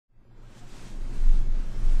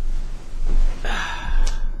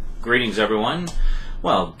Greetings, everyone.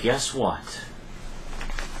 Well, guess what?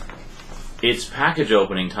 It's package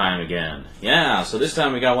opening time again. Yeah, so this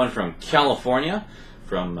time we got one from California,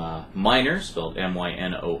 from Mynor, spelled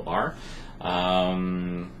M-Y-N-O-R.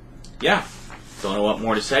 Yeah, don't know what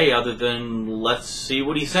more to say other than let's see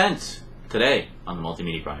what he sent today on the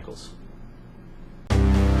Multimedia Chronicles.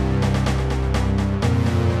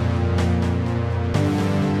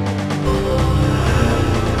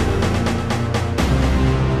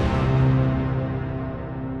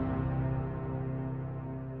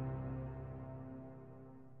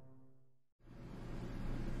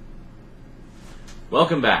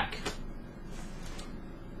 Welcome back.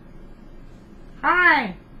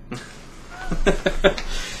 Hi.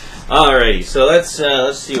 Alrighty, so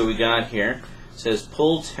let's see what we got here. It says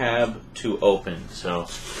pull tab to open. So,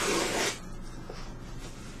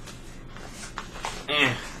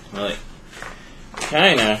 well, it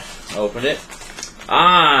kinda opened it.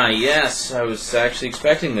 Ah, yes, I was actually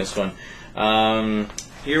expecting this one.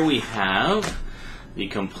 Here we have the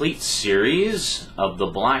complete series of the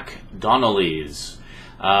Black Donnellys.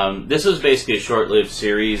 This was basically a short-lived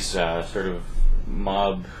series, sort of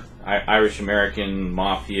mob, Irish-American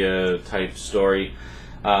mafia type story.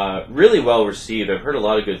 Really well received. I've heard a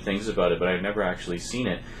lot of good things about it, but I've never actually seen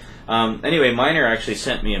it. Anyway, Mynor actually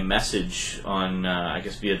sent me a message on, I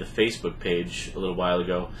guess via the Facebook page a little while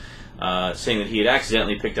ago, saying that he had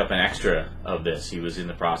accidentally picked up an extra of this. He was in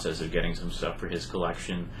the process of getting some stuff for his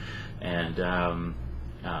collection, and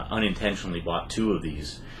unintentionally bought two of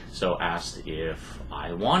these. So asked if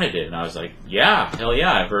I wanted it, and I was like, "Yeah, hell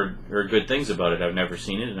yeah! I've heard good things about it. I've never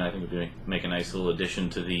seen it, and I think it would make a nice little addition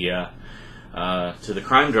to the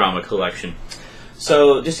crime drama collection."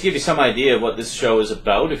 So, just to give you some idea of what this show is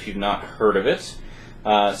about, if you've not heard of it,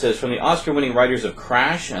 it says, from the Oscar-winning writers of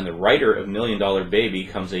Crash and the writer of $1 Million Baby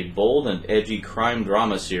comes a bold and edgy crime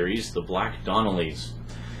drama series, The Black Donnellys.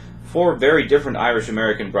 Four very different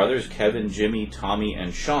Irish-American brothers, Kevin, Jimmy, Tommy,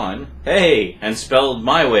 and Sean, hey, and spelled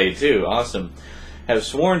my way too, awesome, have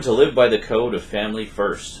sworn to live by the code of family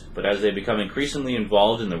first. But as they become increasingly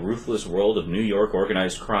involved in the ruthless world of New York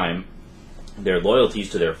organized crime, their loyalties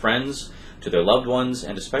to their friends, to their loved ones,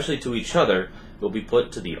 and especially to each other, will be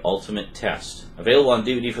put to the ultimate test. Available on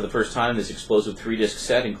DVD for the first time, this explosive 3-disc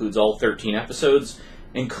set includes all 13 episodes,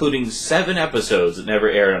 including 7 episodes that never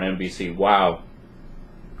aired on NBC. Wow.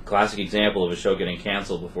 Classic example of a show getting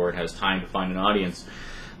canceled before it has time to find an audience.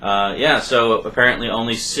 Yeah, so apparently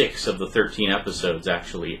only 6 of the 13 episodes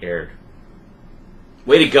actually aired.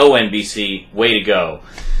 Way to go, NBC. Way to go.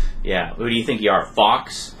 Yeah, who do you think you are,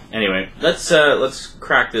 Fox? Anyway, let's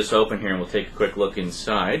crack this open here and we'll take a quick look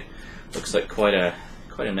inside. Looks like quite a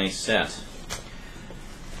nice set.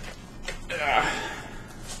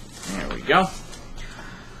 There we go.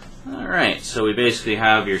 Alright, so we basically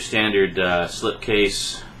have your standard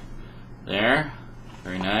slipcase there.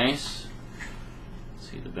 Very nice.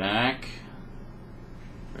 See the back.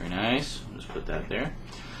 Very nice. I'll just put that there.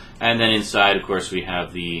 And then inside, of course, we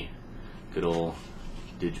have the good old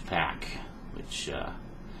digipack, which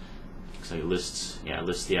looks like it lists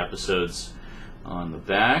the episodes on the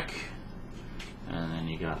back. And then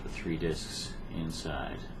you got the 3 discs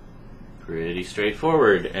inside. Pretty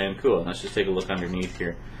straightforward and cool. Let's just take a look underneath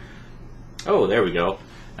here. Oh, there we go.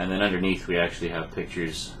 And then underneath we actually have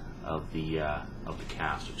pictures of the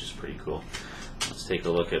cast, which is pretty cool. Let's take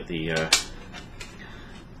a look at the other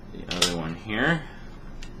one here.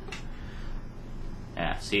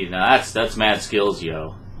 Yeah, see, now that's mad skills,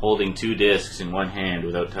 yo. Holding 2 discs in one hand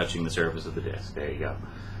without touching the surface of the disc. There you go.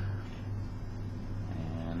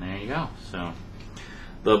 And there you go. So,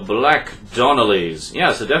 the Black Donnellys.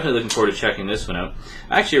 Yeah, so definitely looking forward to checking this one out.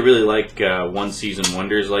 I actually really like one-season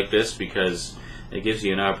wonders like this because it gives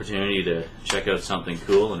you an opportunity to check out something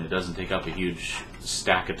cool and it doesn't take up a huge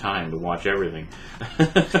stack of time to watch everything.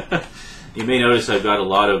 You may notice I've got a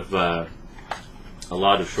lot of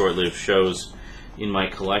short-lived shows in my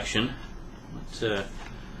collection.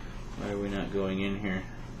 Why are we not going in here?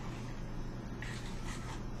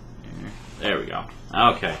 There we go.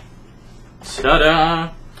 Okay. Ta-da!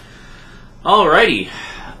 Alrighty.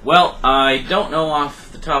 Well, I don't know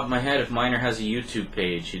off the top of my head if Mynor has a YouTube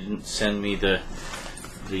page. He didn't send me the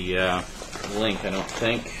link, I don't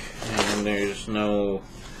think. And there's no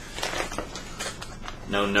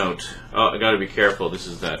note. Oh, I gotta be careful. This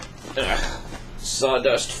is that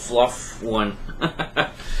sawdust fluff one.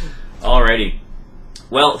 Alrighty.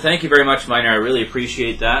 Well, thank you very much, Mynor. I really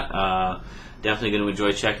appreciate that. Definitely going to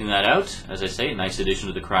enjoy checking that out. As I say, a nice addition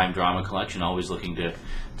to the crime drama collection. Always looking to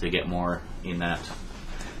get more in that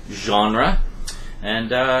genre.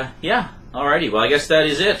 And yeah, Alrighty, well I guess that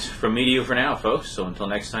is it from me to you for now, folks. So until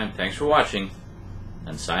next time, thanks for watching,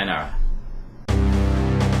 and sayonara.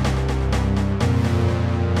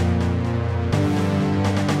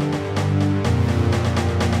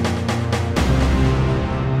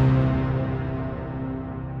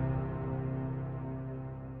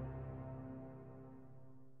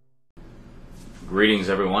 Greetings,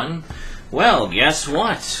 everyone. Well, guess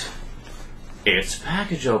what? It's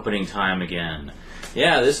package opening time again.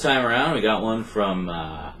 Yeah, this time around we got one from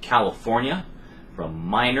California, from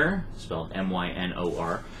Mynor, spelled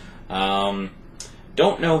M-Y-N-O-R.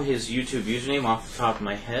 Don't know his YouTube username off the top of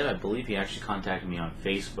my head. I believe he actually contacted me on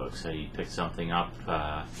Facebook, said he picked something up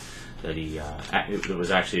that it was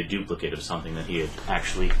actually a duplicate of something that he had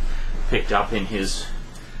actually picked up in his...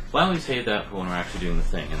 Why don't we save that for when we're actually doing the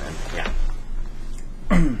thing, and then,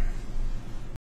 yeah.